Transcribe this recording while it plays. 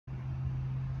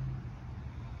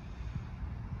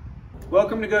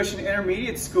Welcome to Goshen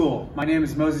Intermediate School. My name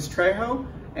is Moses Trejo,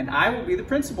 and I will be the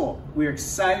principal. We are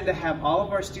excited to have all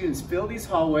of our students fill these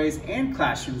hallways and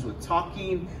classrooms with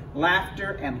talking,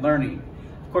 laughter, and learning.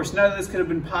 Of course, none of this could have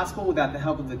been possible without the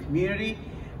help of the community,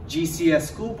 GCS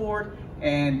School Board,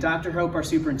 and Dr. Hope, our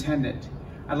superintendent.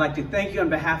 I'd like to thank you on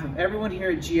behalf of everyone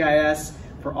here at GIS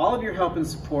for all of your help and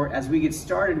support as we get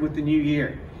started with the new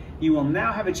year. You will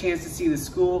now have a chance to see the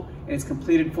school in its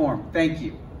completed form. Thank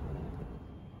you.